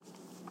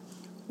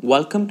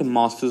Welcome to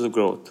Masters of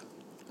Growth,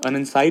 an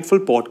insightful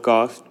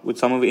podcast with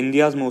some of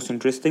India's most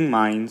interesting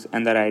minds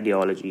and their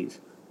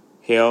ideologies.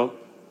 Here,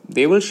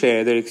 they will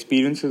share their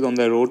experiences on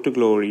their road to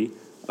glory,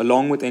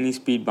 along with any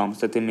speed bumps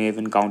that they may have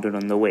encountered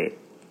on the way.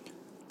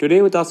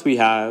 Today with us we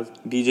have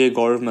DJ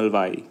Gaurav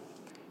Malvai.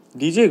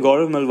 DJ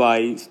Gaurav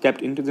Malvai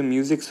stepped into the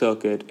music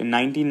circuit in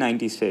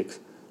 1996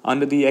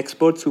 under the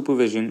expert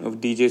supervision of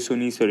DJ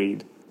Sunny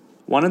Sareed,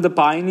 one of the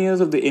pioneers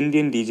of the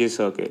Indian DJ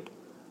circuit.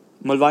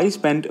 Malvai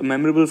spent a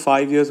memorable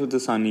 5 years with the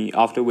Sunny,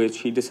 after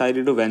which he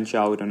decided to venture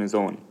out on his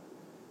own.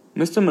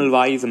 Mr.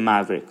 Malvai is a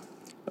maverick,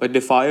 a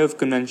defier of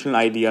conventional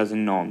ideas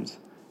and norms.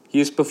 He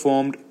has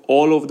performed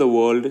all over the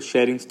world,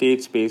 sharing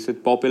stage space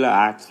with popular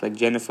acts like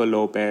Jennifer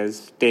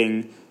Lopez,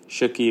 Sting,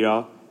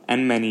 Shakira,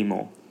 and many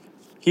more.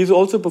 He's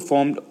also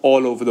performed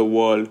all over the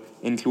world,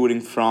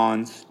 including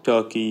France,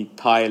 Turkey,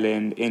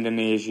 Thailand,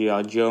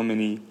 Indonesia,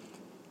 Germany.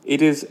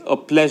 It is a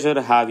pleasure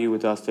to have you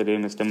with us today,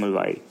 Mr.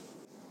 Malvai.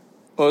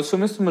 So,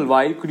 Mr.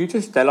 Malvai, could you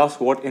just tell us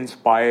what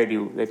inspired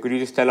you? Could you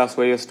just tell us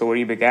where your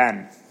story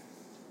began?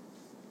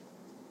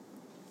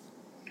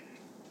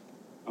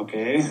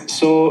 Okay,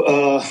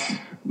 so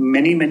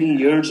many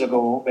years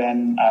ago,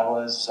 when I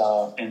was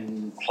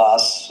in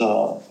class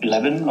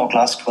 11 or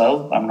class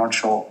 12, I'm not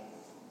sure.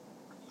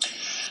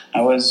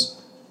 I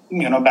was,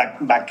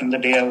 back in the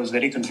day, I was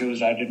very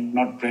confused. I did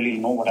not really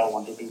know what I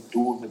wanted to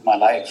do with my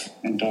life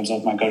in terms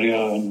of my career,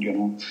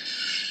 and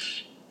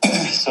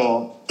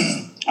so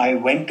I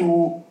went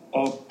to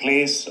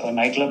a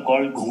nightclub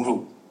called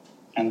Ghungru,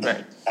 and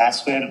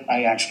that's where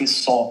I actually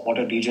saw what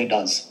a DJ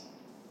does.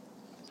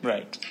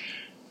 Right.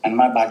 And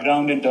my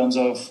background in terms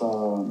of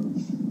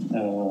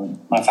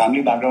my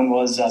family background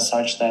was as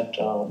such that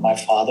my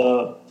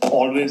father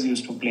always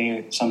used to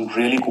play some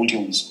really cool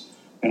tunes.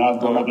 I've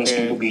grown up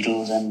listening to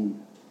Beatles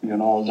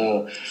and, all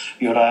the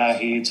Uriah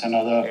Heaps and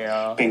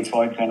other Pink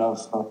Floyd kind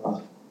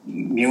of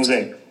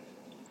music.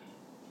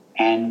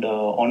 And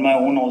on my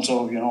own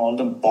also, all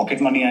the pocket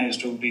money I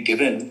used to be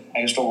given, I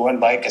used to go and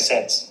buy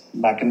cassettes.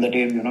 Back in the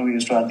day, we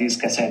used to have these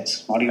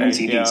cassettes, not even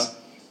CDs. Yeah.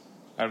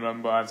 I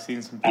remember, I've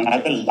seen some pictures. And I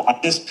had the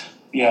largest,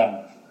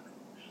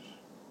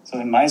 So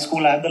in my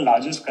school, I had the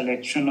largest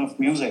collection of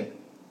music.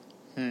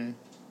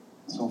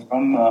 So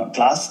from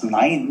class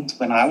 9th,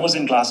 when I was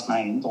in class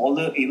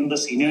 9th, even the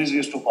seniors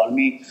used to call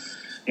me,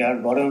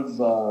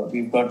 Gaurav,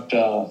 we've got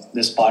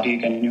this party,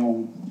 can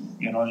you,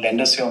 lend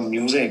us your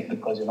music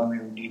because, we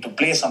need to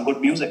play some good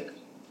music.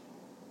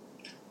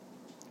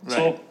 Right.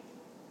 So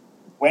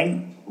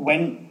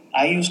when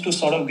I used to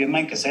sort of give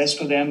my cassettes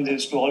to them, they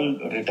used to all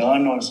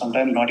return or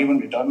sometimes not even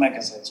return my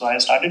cassettes. So I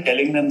started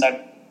telling them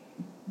that,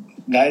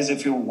 guys,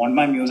 if you want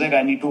my music,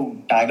 I need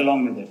to tag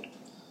along with it.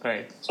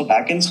 Right. So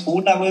back in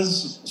school, I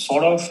was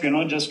sort of,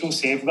 just to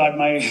safeguard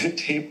my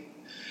tape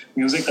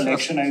music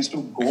collection, I used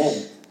to go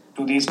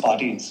to these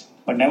parties,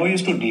 but never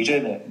used to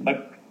DJ there.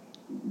 But,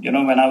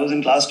 when I was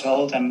in class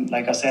 12th, and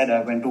like I said,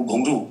 I went to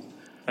Ghungru,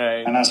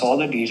 and I saw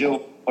the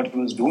DJ, what he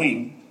was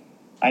doing.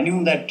 I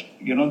knew that,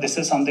 this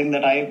is something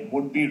that I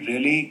would be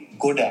really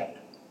good at.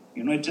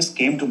 It just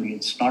came to me.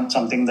 It's not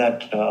something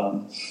that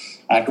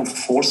I had to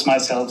force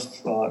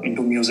myself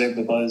into music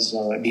because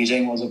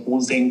DJing was a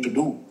cool thing to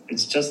do.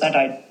 It's just that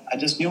I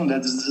just knew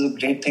that this is a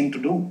great thing to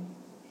do.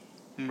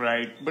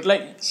 Right. But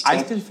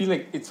I still feel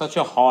like it's such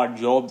a hard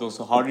job though.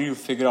 So how do you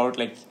figure out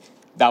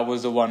that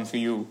was the one for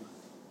you?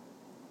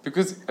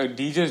 Because a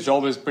DJ's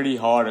job is pretty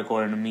hard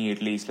according to me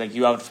at least.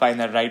 You have to find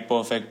that right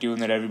perfect tune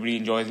that everybody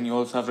enjoys, and you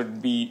also have to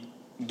be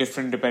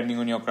different depending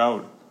on your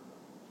crowd.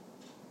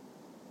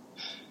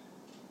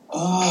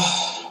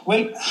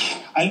 Well,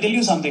 I'll tell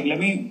you something. Let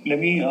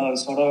me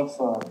sort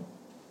of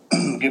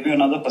give you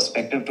another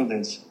perspective to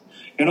this.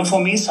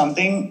 For me,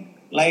 something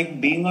like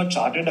being a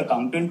chartered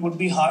accountant would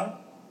be hard.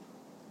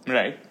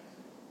 Right.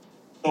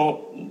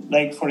 So,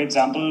 for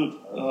example,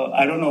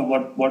 I don't know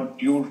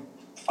what you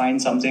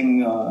find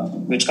something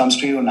which comes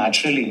to you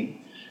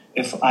naturally.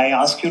 If I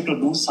ask you to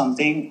do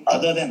something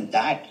other than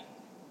that,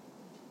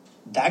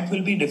 that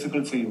will be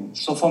difficult for you.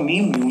 So for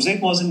me, music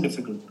wasn't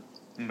difficult.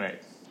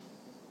 Right.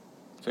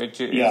 So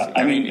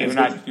you're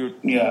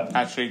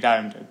naturally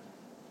talented.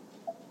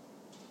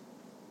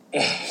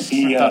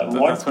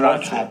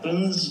 What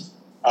happens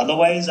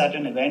otherwise at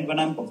an event when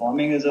I'm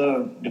performing is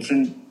a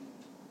different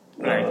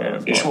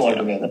issue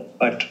altogether. Yeah.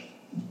 But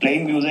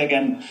playing music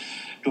and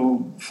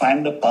to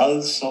find the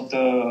pulse of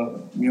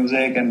the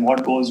music and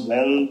what goes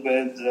well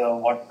with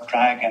what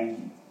track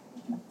and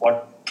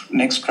what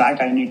next track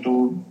I need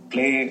to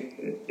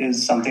play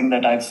is something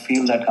that I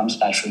feel that comes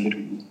naturally to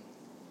me.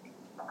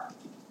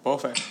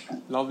 Perfect.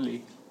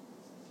 Lovely.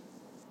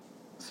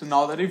 So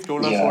now that you've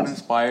told us what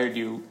inspired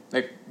you,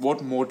 what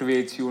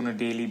motivates you on a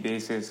daily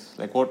basis?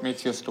 What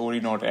makes your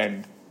story not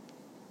end?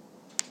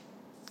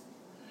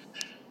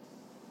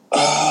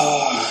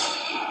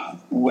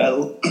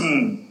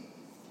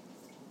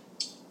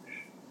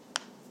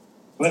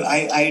 Well,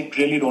 I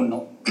really don't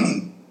know.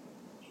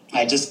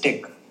 I just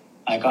tick.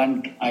 I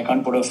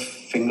can't put a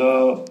finger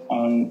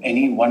on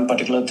any one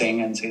particular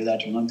thing and say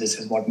that, this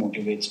is what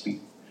motivates me.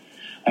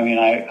 I mean,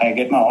 I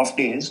get my off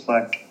days,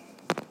 but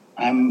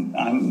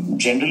I'm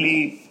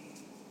generally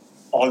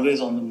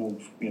always on the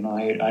move.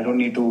 I don't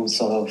need to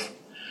sort of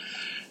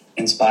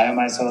inspire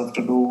myself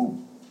to do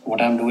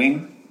what I'm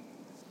doing.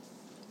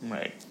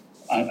 Right.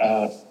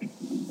 I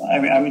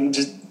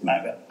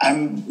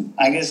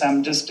guess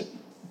I'm just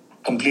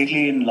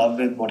completely in love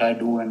with what I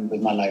do and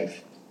with my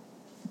life.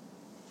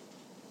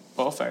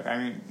 Perfect. I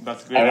mean,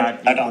 that's a great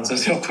attitude. That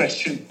answers your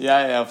question.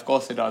 Yeah, of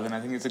course it does. And I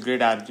think it's a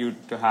great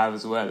attitude to have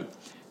as well.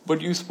 But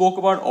you spoke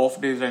about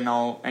off days right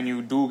now, and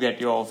you do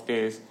get your off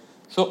days.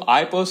 So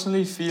I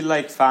personally feel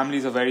like family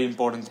is a very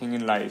important thing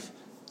in life.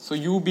 So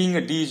you being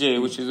a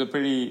DJ, which is a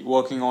pretty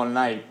working all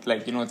night,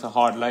 it's a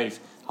hard life.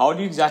 How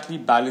do you exactly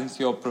balance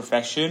your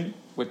profession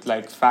with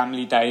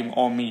family time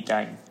or me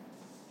time?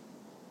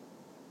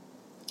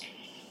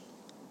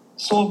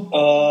 So,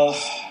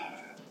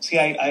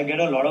 I get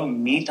a lot of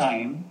me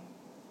time.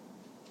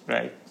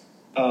 Right.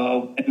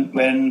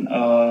 When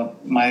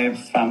my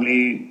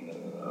family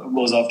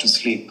goes off to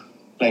sleep.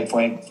 Like,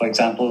 for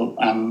example,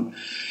 I'm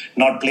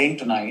not playing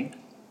tonight.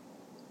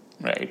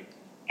 Right.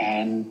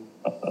 And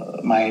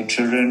my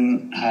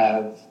children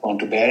have gone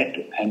to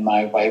bed, and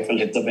my wife will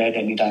hit the bed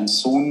anytime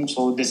soon.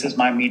 So this is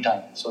my me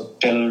time. So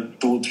till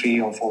 2,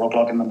 3 or 4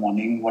 o'clock in the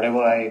morning,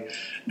 whatever I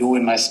do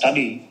in my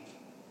study,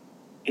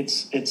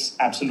 it's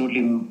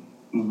absolutely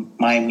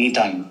my me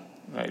time.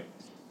 Right.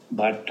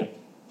 But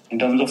in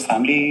terms of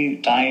family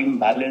time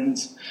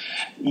balance,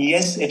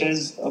 yes, it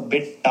is a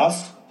bit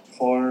tough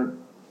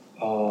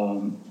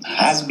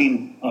has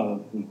been a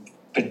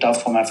bit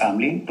tough for my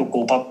family to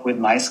cope up with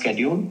my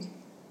schedule.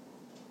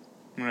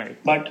 Right.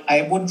 But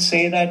I would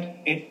say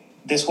that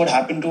this would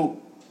happen to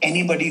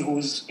anybody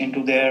who's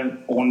into their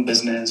own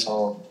business,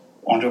 or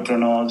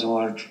entrepreneurs who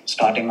are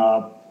starting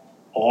up,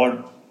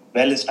 or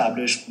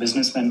well-established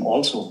businessmen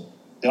also.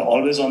 They're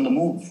always on the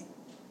move.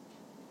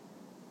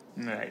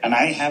 Right. And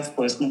I have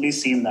personally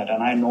seen that,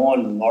 and I know a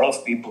lot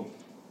of people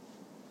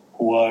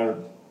who are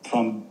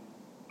from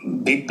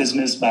big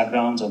business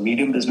backgrounds or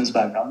medium business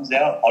backgrounds. They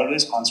are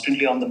always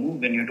constantly on the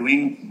move. When you're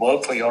doing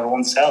work for your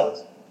own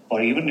self,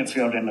 or even if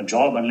you're in a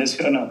job, unless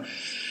you're in a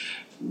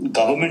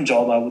government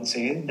job, I would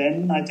say,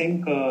 then I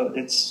think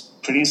it's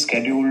pretty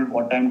scheduled,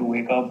 what time to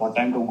wake up, what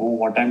time to go,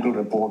 what time to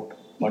report.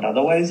 But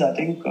otherwise, I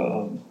think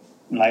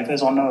life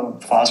is on a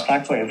fast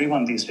track for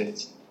everyone these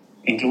days,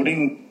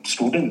 including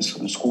students,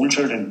 school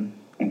children,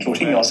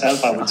 including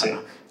yourself, I would say.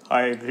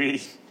 I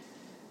agree.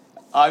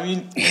 I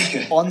mean,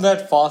 on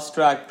that fast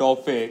track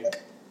topic,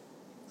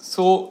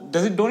 so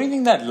don't you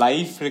think that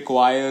life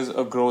requires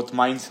a growth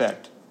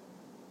mindset?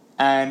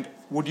 And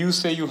would you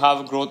say you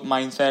have a growth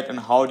mindset, and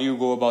how do you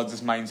go about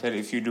this mindset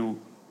if you do?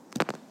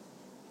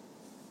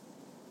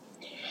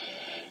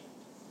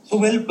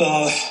 So,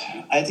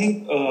 I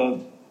think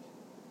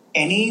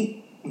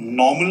any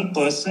normal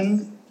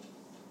person,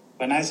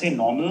 when I say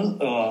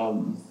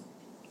normal,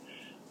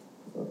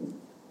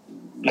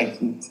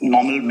 like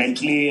normal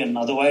mentally and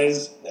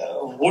otherwise,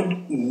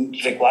 would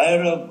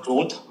require a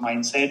growth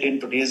mindset in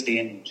today's day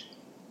and age,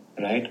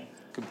 right?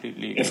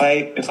 Completely. If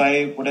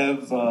I would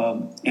have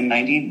in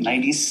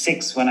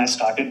 1996 when I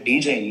started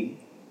DJing,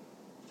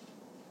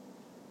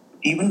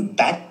 even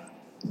back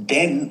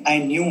then I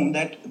knew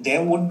that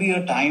there would be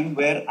a time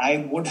where I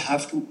would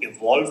have to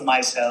evolve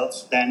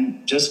myself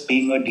than just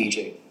being a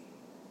DJ.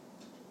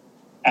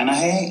 And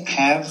I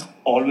have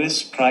always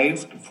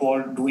strived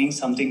for doing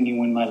something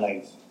new in my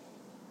life.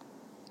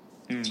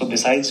 So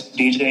besides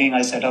DJing,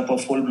 I set up a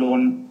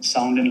full-blown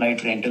sound and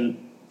light rental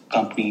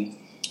company.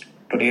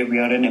 Today we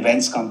are an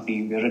events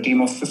company. We are a team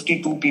of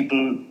 52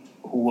 people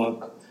who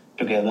work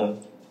together.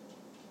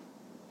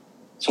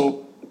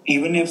 So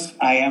even if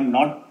I am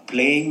not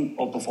playing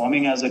or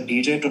performing as a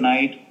DJ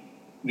tonight,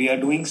 we are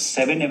doing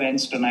 7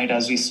 events tonight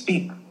as we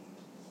speak.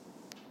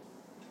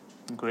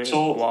 Great.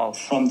 So wow.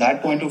 From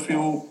that point of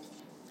view,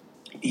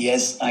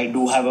 yes, I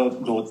do have a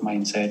growth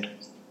mindset.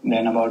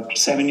 Then about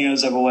 7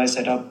 years ago, I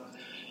set up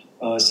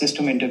a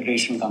system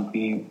integration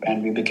company,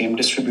 and we became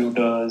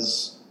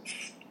distributors,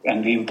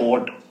 and we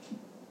import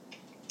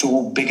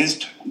 2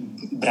 biggest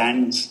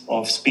brands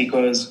of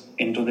speakers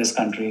into this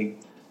country.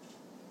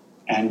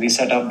 And we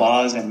set up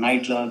bars and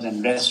nightclubs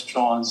and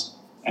restaurants.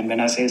 And when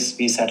I say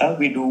we set up,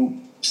 we do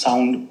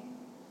sound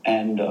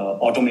and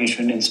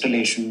automation,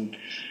 installation.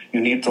 You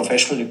need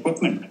professional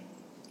equipment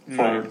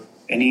for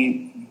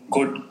any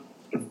good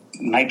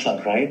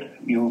nightclub, right?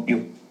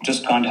 You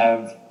just can't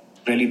have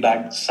really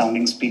bad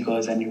sounding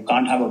speakers, and you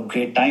can't have a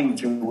great time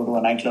if you go to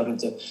a nightclub if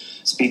the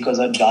speakers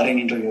are jarring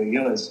into your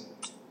ears.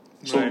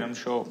 So right, I'm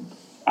sure.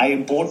 I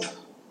import.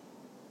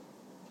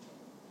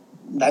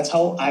 That's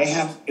how I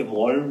have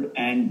evolved,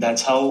 and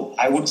that's how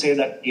I would say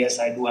that, yes,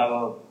 I do have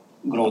a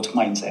growth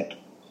mindset.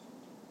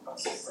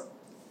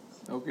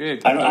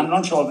 Okay. I'm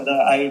not sure whether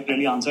I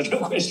really answered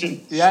your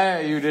question. Yeah,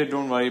 you did.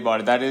 Don't worry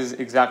about it. That is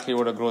exactly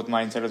what a growth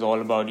mindset is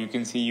all about. You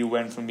can see you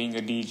went from being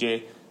a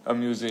DJ, a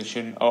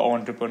musician, an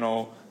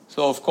entrepreneur.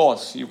 So, of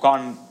course, you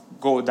can't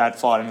go that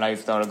far in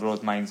life without a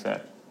growth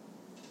mindset.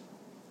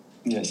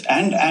 Yes,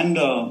 and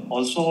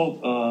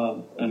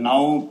also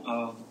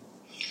now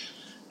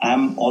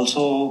I'm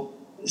also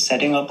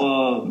setting up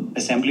a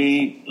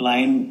assembly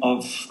line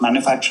of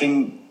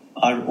manufacturing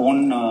our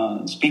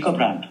own speaker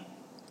brand.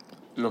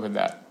 Look at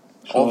that.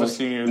 So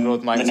Obviously, you need a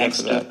growth the mindset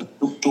next for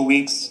that. 2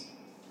 weeks.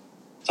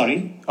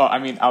 Sorry. Oh, I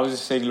mean, I was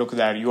just saying, look at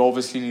that. You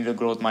obviously need a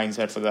growth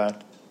mindset for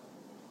that.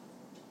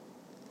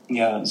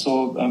 Yeah,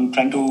 so I'm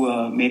trying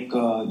to make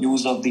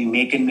use of the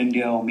Make in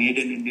India or Made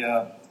in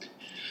India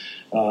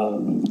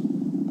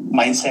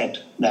mindset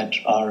that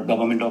our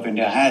government of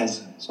India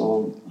has.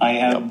 So I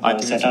have I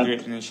think set it's a up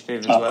great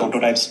initiative as a well.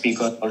 prototype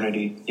speaker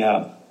already.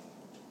 Yeah.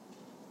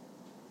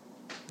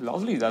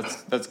 Lovely.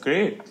 That's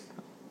great.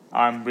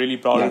 I'm really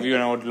proud of you,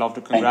 and I would love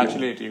to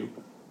congratulate you.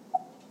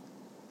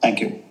 Thank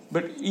you.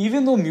 But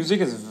even though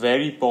music is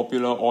very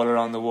popular all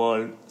around the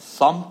world,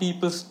 some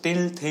people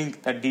still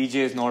think that DJ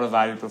is not a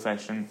valid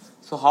profession.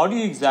 So how do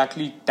you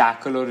exactly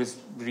tackle or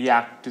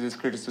react to this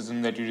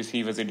criticism that you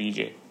receive as a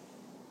DJ?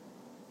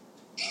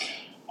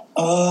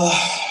 Well,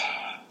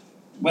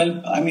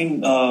 I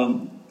mean,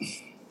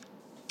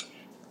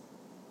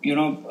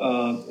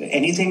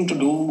 anything to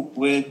do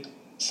with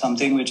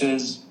something which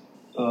is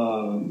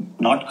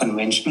not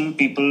conventional,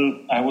 people,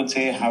 I would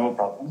say, have a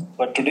problem.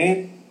 But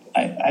today,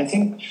 I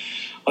think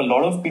a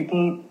lot of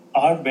people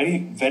are very,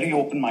 very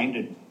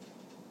open-minded.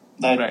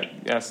 That Right.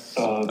 Yes.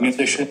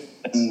 Musicians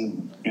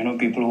and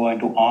people who are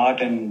into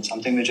art and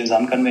something which is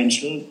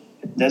unconventional,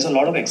 there's a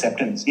lot of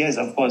acceptance. Yes,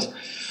 of course,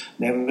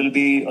 there will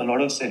be a lot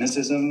of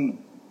cynicism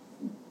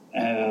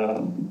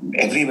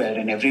everywhere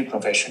in every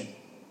profession.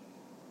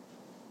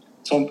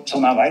 So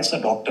my wife's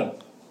a doctor,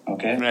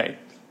 okay, Right.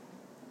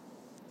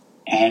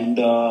 and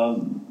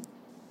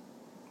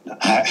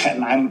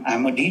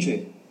I'm a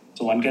DJ.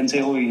 So one can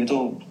say, oh,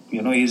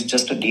 he's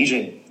just a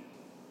DJ.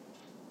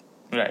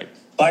 Right.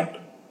 But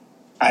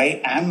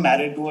I am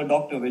married to a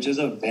doctor, which is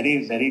a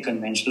very, very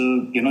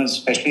conventional,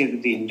 especially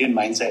the Indian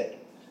mindset.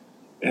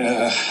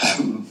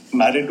 I'm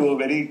married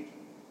to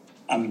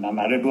I'm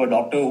married to a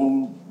doctor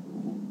who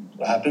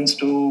happens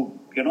to,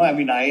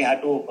 I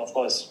had to, of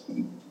course,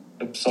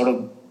 sort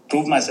of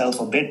prove myself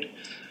a bit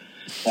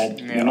that,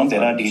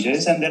 there are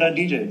DJs and there are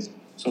DJs.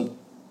 So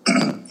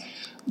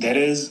there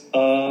is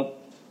a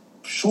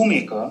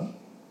shoemaker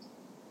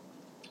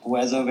who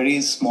has a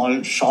very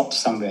small shop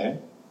somewhere,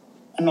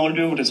 and all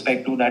due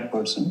respect to that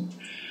person,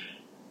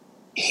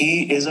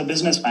 he is a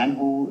businessman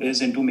who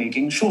is into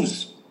making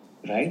shoes,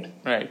 right?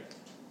 Right.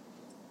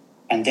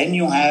 And then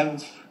you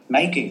have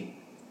Nike,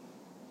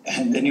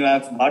 and then you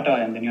have Bata,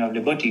 and then you have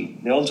Liberty.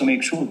 They also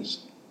make shoes.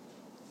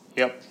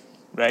 Yep.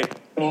 Right.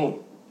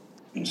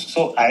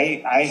 So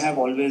I have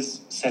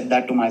always said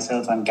that to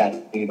myself and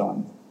carried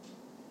on.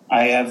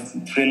 I have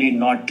really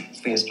not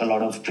faced a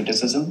lot of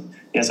criticism.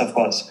 Yes, of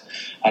course,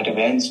 at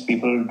events,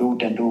 people do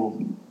tend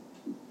to,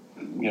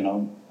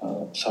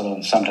 sort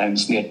of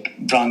sometimes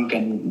get drunk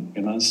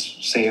and,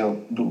 say or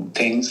do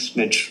things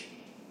which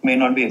may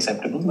not be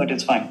acceptable, but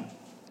it's fine.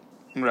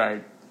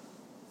 Right.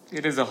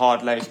 It is a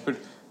hard life, but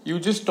you're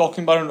just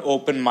talking about an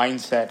open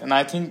mindset, and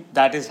I think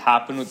that has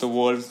happened with the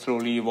world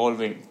slowly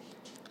evolving.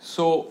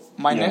 So,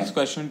 my next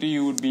question to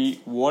you would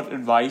be, what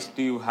advice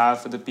do you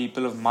have for the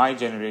people of my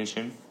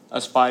generation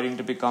aspiring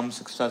to become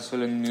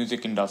successful in the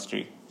music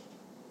industry?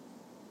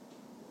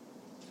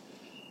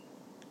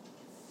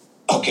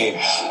 Okay.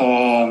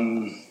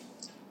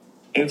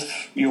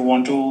 If you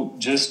want to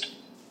just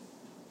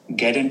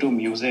get into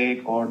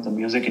music or the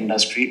music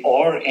industry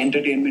or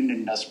entertainment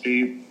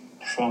industry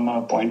from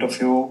a point of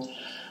view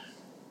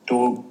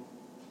to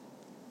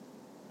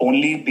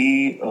only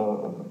be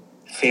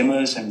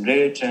famous and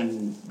rich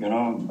and,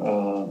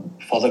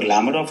 for the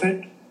glamour of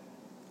it,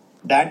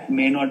 that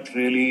may not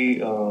really,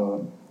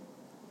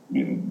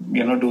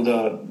 do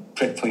the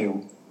trick for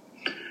you.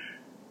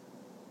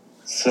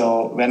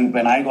 So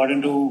when I got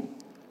into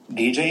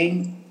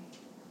DJing,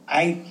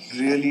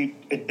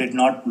 it did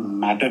not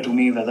matter to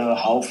me whether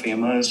how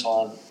famous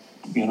or,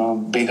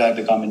 big I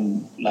become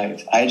in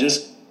life. I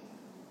just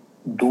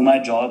do my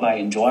job, I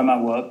enjoy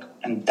my work,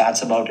 and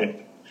that's about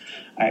it.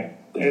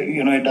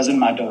 It doesn't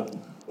matter.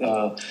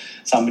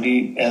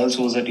 Somebody else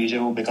who's a DJ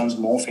who becomes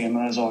more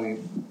famous or,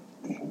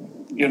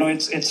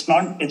 it's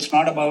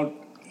not about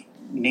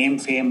name,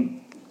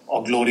 fame,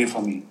 or glory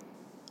for me.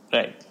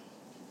 Right.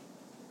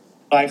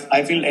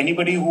 I feel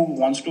anybody who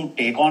wants to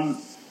take on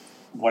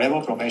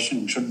whatever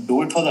profession should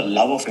do it for the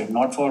love of it,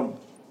 not for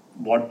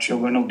what you're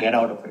going to get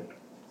out of it.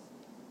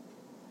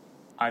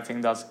 I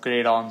think that's a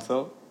great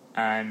answer,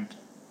 and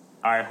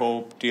I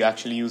hope to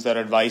actually use that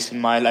advice in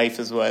my life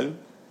as well.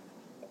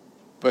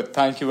 But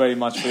thank you very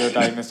much for your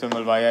time, Mr.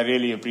 Malvai. I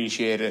really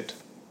appreciate it.